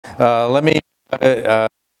Let me,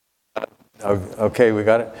 okay, we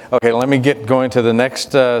got it. Okay, let me get going to the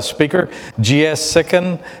next speaker, GS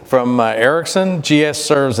Sickand from Ericsson. GS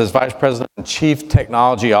serves as Vice President and Chief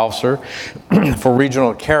Technology Officer for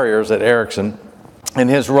regional carriers at Ericsson. In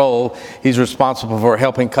his role, he's responsible for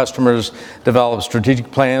helping customers develop strategic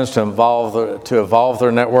plans to evolve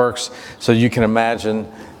their networks. So you can imagine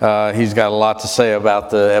he's got a lot to say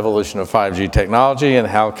about the evolution of 5G technology and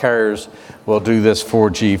how carriers will do this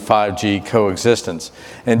 4G, 5G coexistence.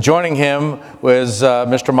 And joining him was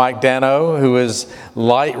Mr. Mike Dano, who is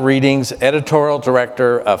Light Reading's Editorial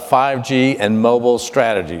Director of 5G and Mobile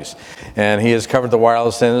Strategies. And he has covered the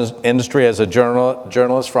wireless industry as a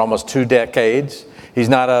journalist for almost 2 decades. He's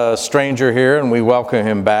not a stranger here, and we welcome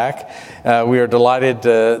him back. We are delighted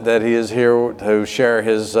that he is here to share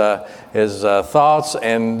his thoughts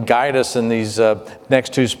and guide us in these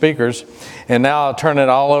next 2 speakers. And now I'll turn it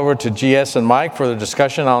all over to GS and Mike for the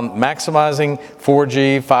discussion on maximizing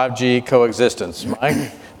 4G, 5G coexistence.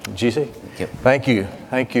 Mike, GC? Thank you.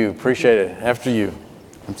 Thank you. Appreciate it. After you.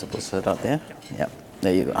 I'm supposed to sit out there? Yeah.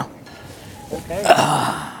 There you go. Okay.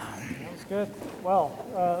 Sounds good. Well,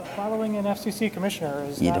 following an FCC commissioner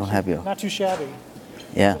is not too shabby.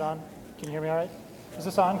 Yeah. Is it on? Can you hear me all right? Is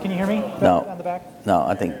this on? Can you hear me? No. On the back? No,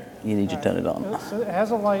 I think you need to turn it on. It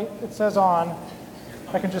has a light. It says on.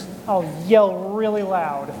 I'll yell really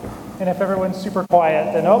loud. And if everyone's super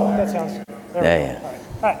quiet, then, oh, that sounds... Yeah.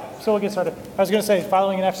 All right, so we'll get started. I was going to say,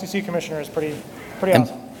 following an FCC commissioner is pretty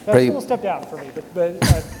awesome. That's a little step down for me, but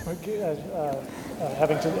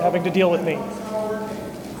having to deal with me.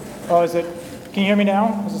 Oh, is it... Can you hear me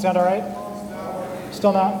now? Does it sound all right?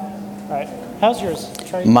 Still not? All right. How's yours?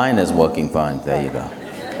 Mine is working fine. There you go.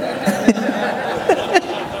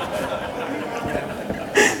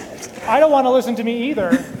 I don't want to listen to me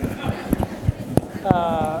either.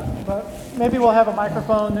 But maybe we'll have a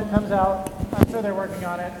microphone that comes out. I'm sure they're working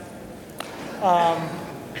on it.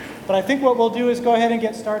 But I think what we'll do is go ahead and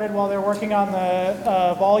get started while they're working on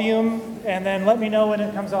the volume, and then let me know when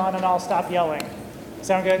it comes on, and I'll stop yelling.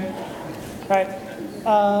 Sound good? All right.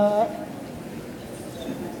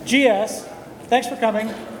 GS, thanks for coming.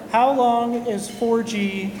 How long is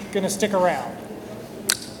 4G going to stick around?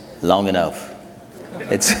 Long enough.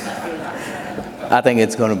 I think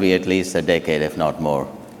it's going to be at least a decade, if not more,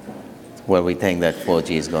 where we think that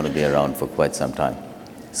 4G is going to be around for quite some time.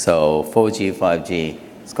 So 4G, 5G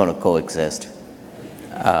is going to coexist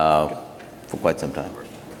for quite some time.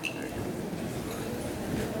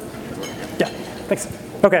 Yeah, thanks.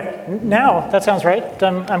 Okay, now that sounds right.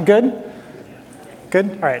 I'm good?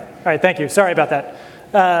 Good? All right, thank you. Sorry about that.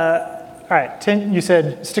 All right, you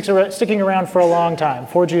said sticking around for a long time.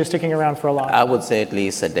 4G is sticking around for a long time. I would say at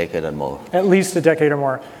least a decade or more. At least a decade or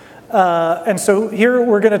more. And so here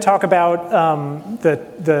we're going to talk about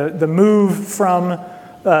the move from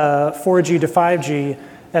 4G to 5G.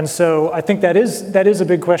 And so I think that is a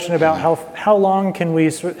big question about how long can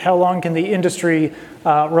the industry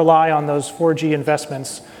rely on those 4G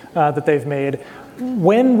investments that they've made.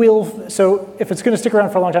 So if it's going to stick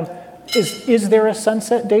around for a long time, is there a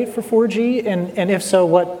sunset date for 4G? And if so,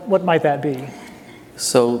 what might that be?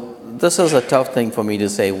 So this is a tough thing for me to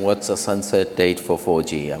say what's a sunset date for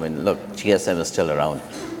 4G. I mean, look, GSM is still around.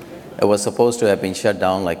 It was supposed to have been shut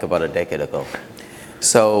down like about a decade ago.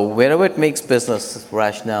 So wherever it makes business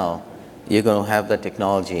rationale, you're going to have the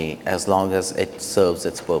technology as long as it serves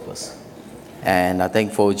its purpose. And I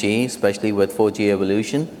think 4G, especially with 4G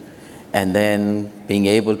evolution, and then being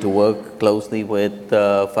able to work closely with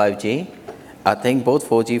 5G, I think both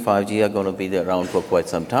 4G, 5G are going to be around for quite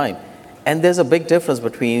some time. And there's a big difference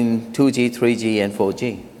between 2G, 3G, and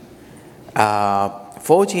 4G.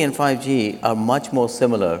 4G and 5G are much more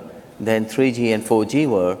similar than 3G and 4G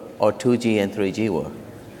were, or 2G and 3G were.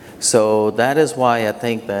 So that is why I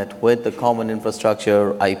think that with the common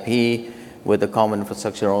infrastructure, IP, with the common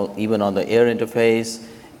infrastructure even on the air interface,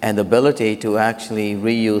 and the ability to actually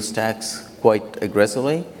reuse stacks quite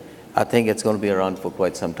aggressively, I think it's going to be around for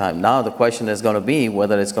quite some time. Now the question is going to be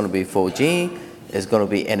whether it's going to be 4G, is going to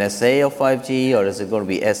be NSA of 5G, or is it going to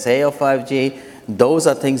be SA of 5G? Those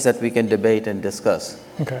are things that we can debate and discuss.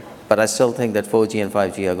 Okay. But I still think that 4G and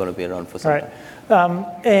 5G are going to be around for some time.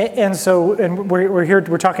 And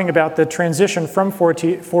we're talking about the transition from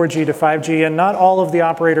 4G to 5G, and not all of the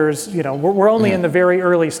operators, we're only in the very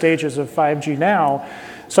early stages of 5G now.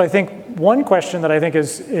 So I think one question that I think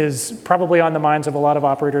is probably on the minds of a lot of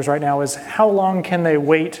operators right now is how long can they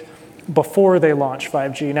wait before they launch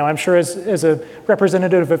 5G? Now I'm sure as a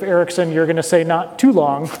representative of Ericsson, you're going to say not too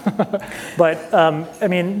long, but I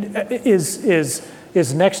mean,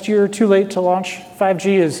 is next year too late to launch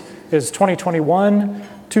 5G? Is 2021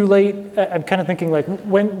 too late? I'm kind of thinking like,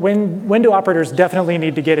 when do operators definitely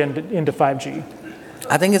need to get into 5G?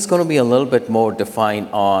 I think it's going to be a little bit more defined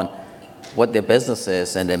on what their business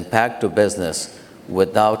is and impact to business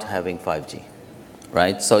without having 5G,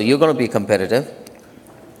 right? So you're going to be competitive,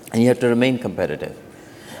 and you have to remain competitive.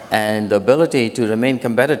 And the ability to remain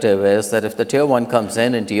competitive is that if the tier 1 comes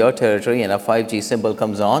into your territory and a 5G symbol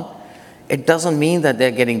comes on, it doesn't mean that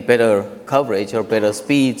they're getting better coverage or better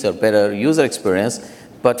speeds or better user experience,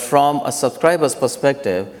 but from a subscriber's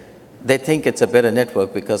perspective, they think it's a better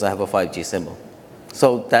network because I have a 5G symbol.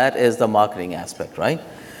 So that is the marketing aspect, right?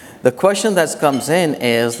 The question that comes in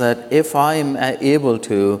is that if I'm able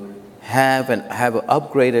to have an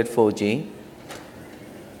upgraded 4G,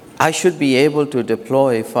 I should be able to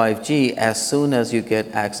deploy 5G as soon as you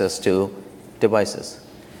get access to devices.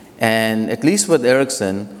 And at least with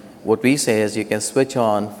Ericsson, what we say is you can switch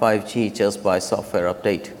on 5G just by software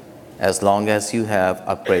update, as long as you have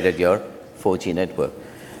upgraded your 4G network.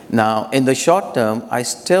 Now, in the short term, I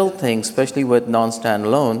still think, especially with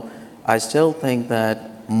non-standalone, I still think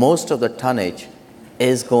that most of the tonnage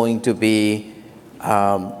is going to be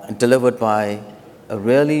delivered by a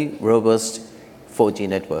really robust 4G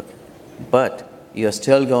network. But you're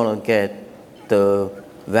still going to get the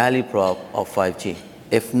value prop of 5G.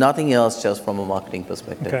 If nothing else, just from a marketing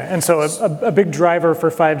perspective. Okay, and so a big driver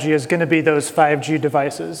for 5G is going to be those 5G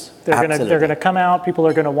devices. They're going to come out, people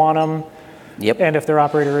are going to want them. Yep. And if their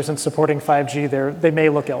operator isn't supporting 5G, they may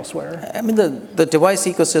look elsewhere. I mean, the device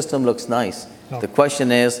ecosystem looks nice. The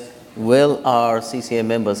question is, will our CCA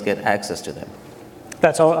members get access to them?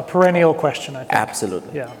 That's a perennial question, I think.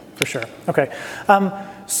 Absolutely. Yeah, for sure. Okay.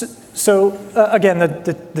 So again,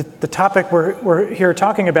 the topic we're here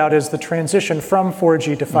talking about is the transition from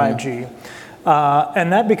 4G to 5G.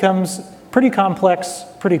 And that becomes pretty complex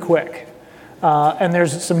pretty quick. And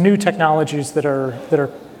there's some new technologies that are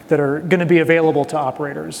going to be available to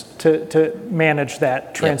operators to manage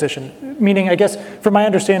that transition. Yep. Meaning, I guess, from my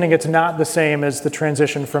understanding, it's not the same as the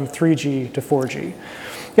transition from 3G to 4G.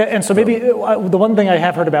 Yeah, and so maybe the one thing I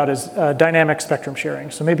have heard about is dynamic spectrum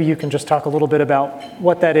sharing. So maybe you can just talk a little bit about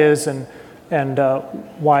what that is and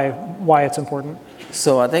why it's important.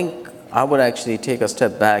 So I think I would actually take a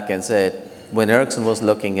step back and say, when Ericsson was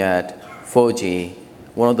looking at 4G,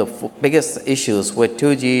 one of the biggest issues with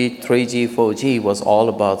 2G, 3G, 4G was all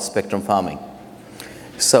about spectrum farming.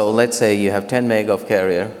 So let's say you have 10 meg of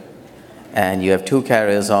carrier and you have 2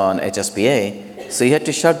 carriers on HSPA. So you had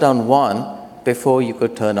to shut down one before you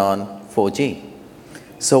could turn on 4G.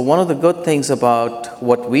 So one of the good things about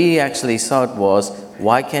what we actually thought was,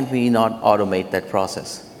 why can't we not automate that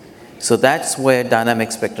process? So that's where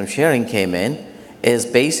dynamic spectrum sharing came in, is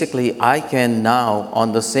basically I can now,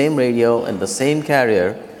 on the same radio and the same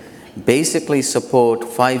carrier, basically support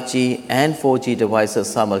 5G and 4G devices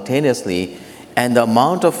simultaneously, and the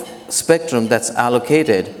amount of spectrum that's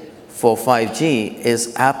allocated for 5G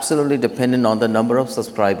is absolutely dependent on the number of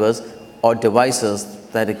subscribers or devices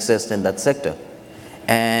that exist in that sector.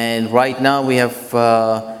 And right now we have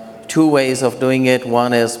 2 ways of doing it.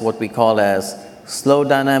 One is what we call as slow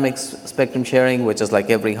dynamic spectrum sharing, which is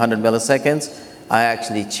like every 100 milliseconds. I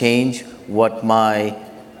actually change what my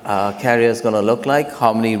carrier is going to look like,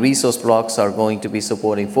 how many resource blocks are going to be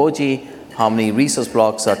supporting 4G, how many resource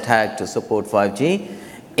blocks are tagged to support 5G.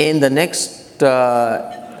 In the next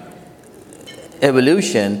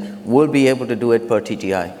evolution, we'll be able to do it per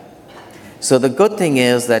TTI. So the good thing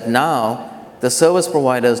is that now the service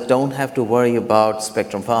providers don't have to worry about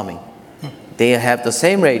spectrum farming. They have the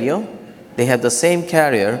same radio, they have the same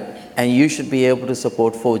carrier, and you should be able to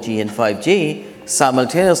support 4G and 5G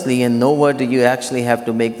simultaneously, and nowhere do you actually have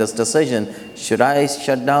to make this decision. Should I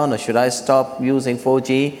shut down or should I stop using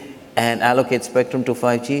 4G and allocate spectrum to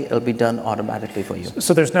 5G? It'll be done automatically for you.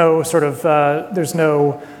 So there's no sort of,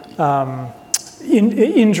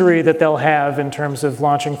 injury that they'll have in terms of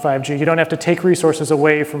launching 5G. You don't have to take resources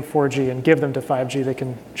away from 4G and give them to 5G. They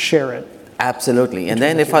can share it. Absolutely. And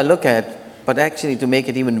then if I look at, but actually to make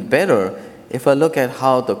it even better, if I look at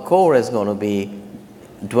how the core is going to be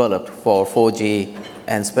developed for 4G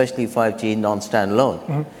and especially 5G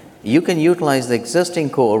non-standalone, you can utilize the existing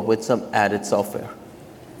core with some added software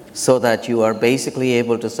so that you are basically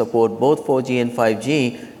able to support both 4G and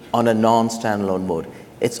 5G on a non-standalone mode.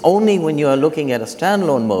 It's only when you are looking at a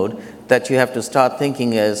standalone mode that you have to start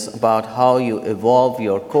thinking about how you evolve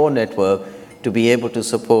your core network to be able to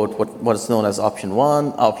support what is known as option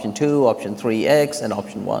 1, option 2, option 3X, and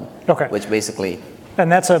option 1. Okay. Which basically...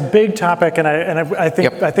 And that's a big topic, and I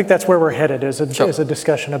think that's where we're headed, is a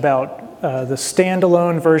discussion about the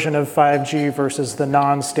standalone version of 5G versus the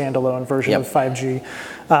non-standalone version of 5G.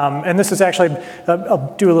 And this is actually,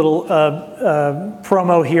 I'll do a little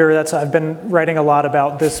promo here. I've been writing a lot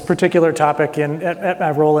about this particular topic at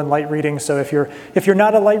my role in Light Reading. So if you're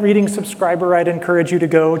not a Light Reading subscriber, I'd encourage you to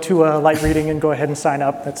go to Light Reading and go ahead and sign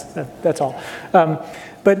up. That's all.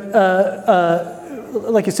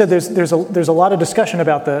 Like you said, there's a lot of discussion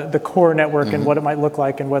about the core network and what it might look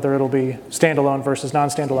like and whether it'll be standalone versus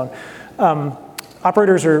non-standalone.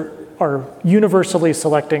 Operators are universally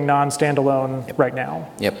selecting non-standalone right now.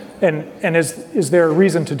 Yep. And is there a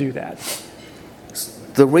reason to do that?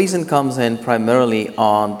 The reason comes in primarily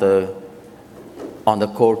on the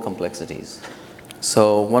core complexities.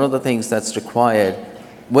 So one of the things that's required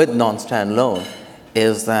with non-standalone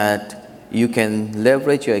is that you can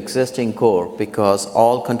leverage your existing core because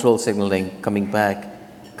all control signaling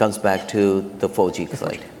comes back to the 4G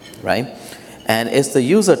side, right? And it's the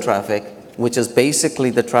user traffic, which is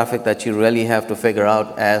basically the traffic that you really have to figure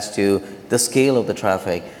out as to the scale of the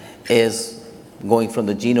traffic, is going from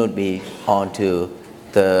the G node B onto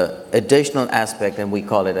the additional aspect, and we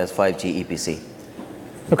call it as 5G EPC.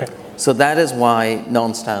 Okay. So that is why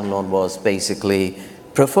non-standalone was basically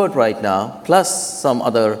preferred right now, plus some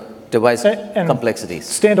other device complexities.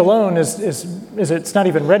 Standalone it's not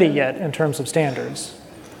even ready yet in terms of standards.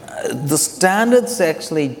 The standards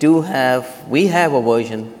actually we have a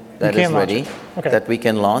version that is ready that we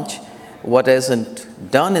can launch. What isn't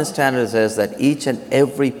done in standards is that each and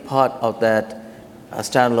every part of that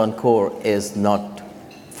standalone core is not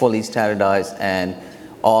fully standardized, and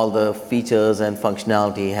all the features and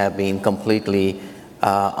functionality have been completely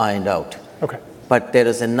ironed out. Okay. But there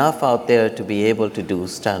is enough out there to be able to do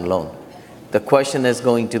standalone. The question is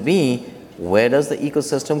going to be, where does the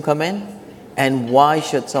ecosystem come in? And why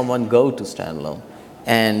should someone go to standalone?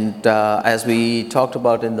 And as we talked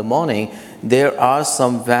about in the morning, there are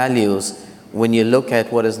some values when you look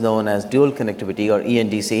at what is known as dual connectivity, or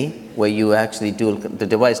ENDC, where you actually the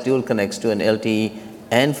device dual connects to an LTE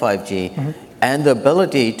and 5G, and the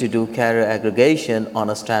ability to do carrier aggregation on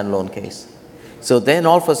a standalone case. So then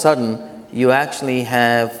all of a sudden, you actually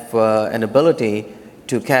have an ability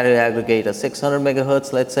to carrier aggregate a 600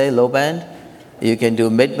 megahertz, let's say, low band. You can do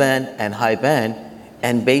mid band and high band,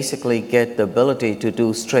 and basically get the ability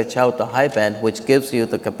to stretch out the high band, which gives you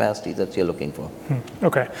the capacity that you're looking for.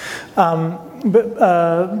 Okay.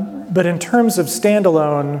 But in terms of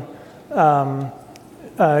standalone,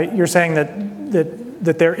 you're saying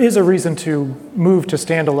that there is a reason to move to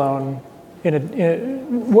standalone.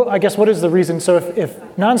 Well, I guess what is the reason? So if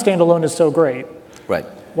non-standalone is so great, right?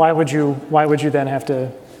 Why would you then have to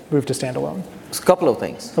move to standalone? It's a couple of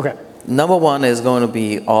things. Okay. Number one is going to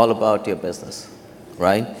be all about your business,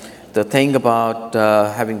 right? The thing about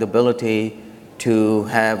having the ability to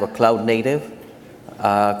have a cloud native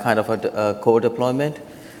kind of a core deployment,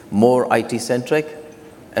 more IT centric,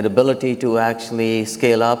 an ability to actually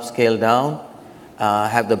scale up, scale down,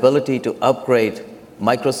 have the ability to upgrade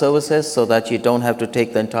microservices so that you don't have to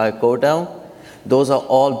take the entire core down. Those are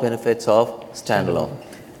all benefits of standalone.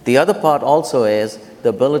 The other part also is the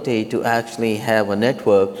ability to actually have a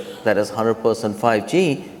network that is 100%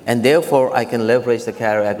 5G, and therefore I can leverage the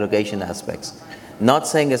carrier aggregation aspects. Not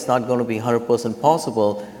saying it's not going to be 100%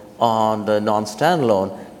 possible on the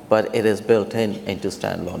non-standalone, but it is built into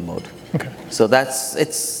standalone mode. Okay. So that's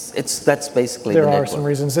basically there the network. There are some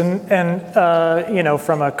reasons, and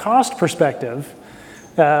from a cost perspective,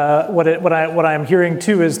 what I'm hearing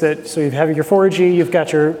too is that so you have your 4G, you've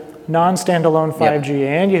got your non-standalone 5G,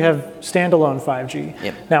 and you have standalone 5G.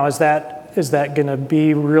 Yep. Now, is that going to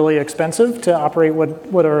be really expensive to operate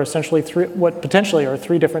what are essentially what potentially are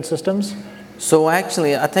three different systems? So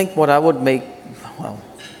actually, I think what I would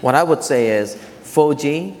say is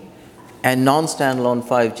 4G and non-standalone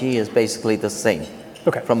 5G is basically the same.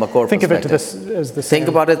 Okay. From a core Think perspective. of it as the same. Think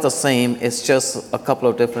about it the same. It's just a couple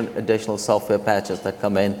of different additional software patches that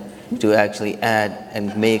come in to actually add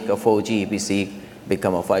and make a 4G EPC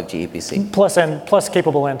become a 5G EPC. Plus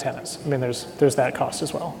capable antennas. I mean, there's that cost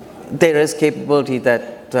as well. There is capability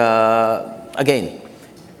that, again,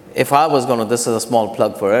 if I was going to, this is a small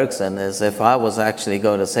plug for Ericsson, is if I was actually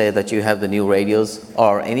going to say that you have the new radios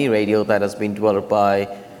or any radio that has been developed by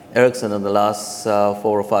Ericsson in the last 4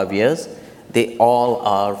 or 5 years, they all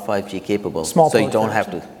are 5G capable. Small so you don't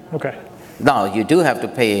have to. Okay. Now, you do have to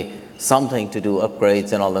pay something to do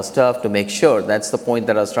upgrades and all that stuff to make sure. That's the point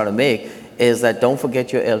that I was trying to make, is that don't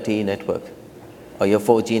forget your LTE network or your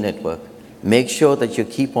 4G network. Make sure that you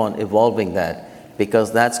keep on evolving that,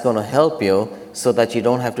 because that's going to help you so that you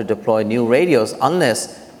don't have to deploy new radios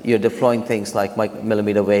unless you're deploying things like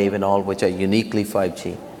millimeter wave and all, which are uniquely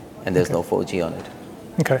 5G. and there's no 4G on it.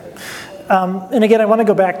 Okay. And again, I want to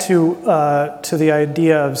go back to the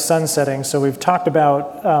idea of sunsetting. So we've talked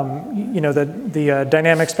about the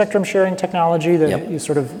dynamic spectrum sharing technology that you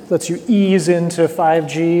sort of lets you ease into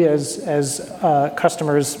 5G as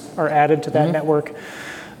customers are added to that network.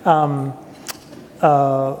 I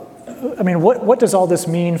mean, what does all this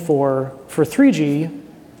mean for 3G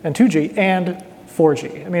and 2G and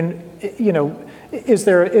 4G? I mean, is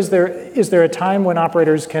there a time when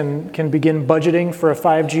operators can begin budgeting for a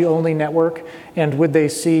 5G only network, and would they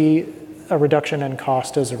see a reduction in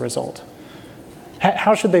cost as a result?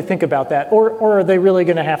 How should they think about that? Or are they really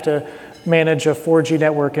going to have to manage a 4G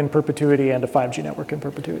network in perpetuity and a 5G network in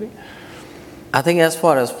perpetuity? I think as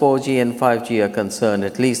far as 4G and 5G are concerned,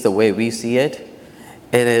 at least the way we see it,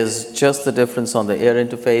 it is just the difference on the air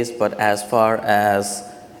interface, but as far as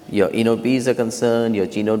your eNode Bs are concerned, your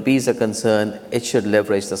gNode Bs are concerned, it should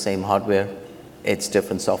leverage the same hardware. It's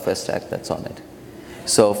different software stack that's on it.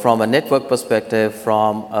 So from a network perspective,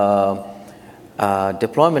 from a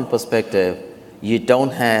deployment perspective, you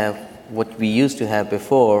don't have what we used to have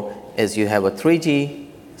before, is you have a 3G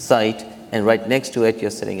site, and right next to it,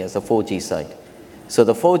 you're sitting as a 4G site. So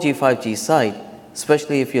the 4G, 5G site,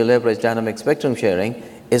 especially if you leverage dynamic spectrum sharing,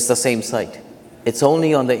 is the same site. It's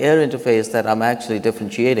only on the air interface that I'm actually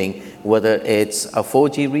differentiating whether it's a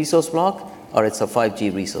 4G resource block or it's a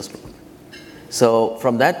 5G resource block. So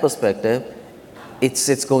from that perspective,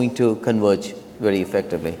 it's going to converge very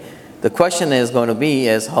effectively. The question is going to be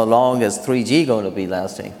is how long is 3G going to be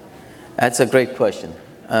lasting? That's a great question.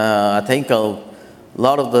 I think a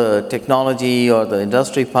lot of the technology or the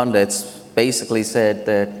industry pundits basically said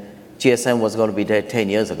that GSM was going to be dead 10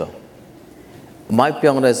 years ago. My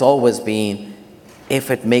point has always been, if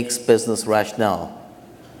it makes business rationale,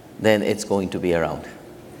 then it's going to be around.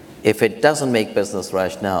 If it doesn't make business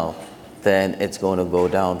rationale, then it's going to go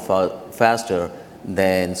down faster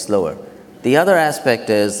than slower. The other aspect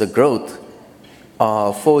is the growth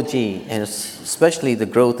of 4G, and especially the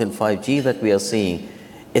growth in 5G that we are seeing.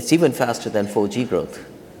 It's even faster than 4G growth.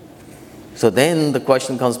 So then the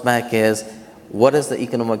question comes back is, what is the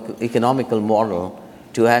economical model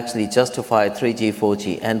to actually justify 3G,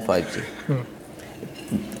 4G, and 5G?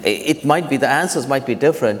 It might be, the answers might be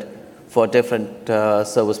different for different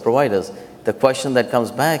service providers. The question that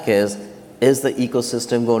comes back is the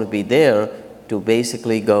ecosystem going to be there to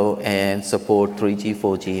basically go and support 3G,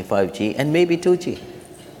 4G, 5G, and maybe 2G?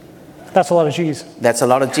 That's a lot of Gs. That's a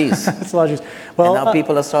lot of Gs. That's a lot of Gs. Well, and now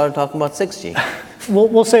people are starting talking about 6G.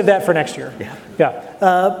 We'll save that for next year. Yeah.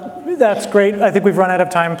 That's great. I think we've run out of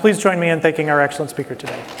time. Please join me in thanking our excellent speaker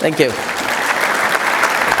today. Thank you.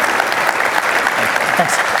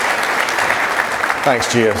 Thanks,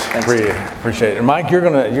 GS. Really appreciate it. And Mike, you're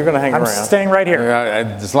gonna hang around. I'm staying right here.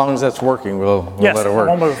 As long as that's working, we'll yes, let it work.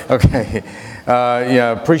 I won't move. Okay.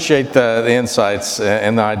 Appreciate the insights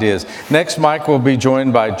and the ideas. Next, Mike will be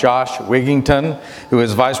joined by Josh Wigington, who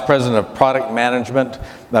is Vice President of Product Management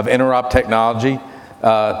of Interop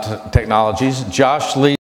Technologies. Josh leads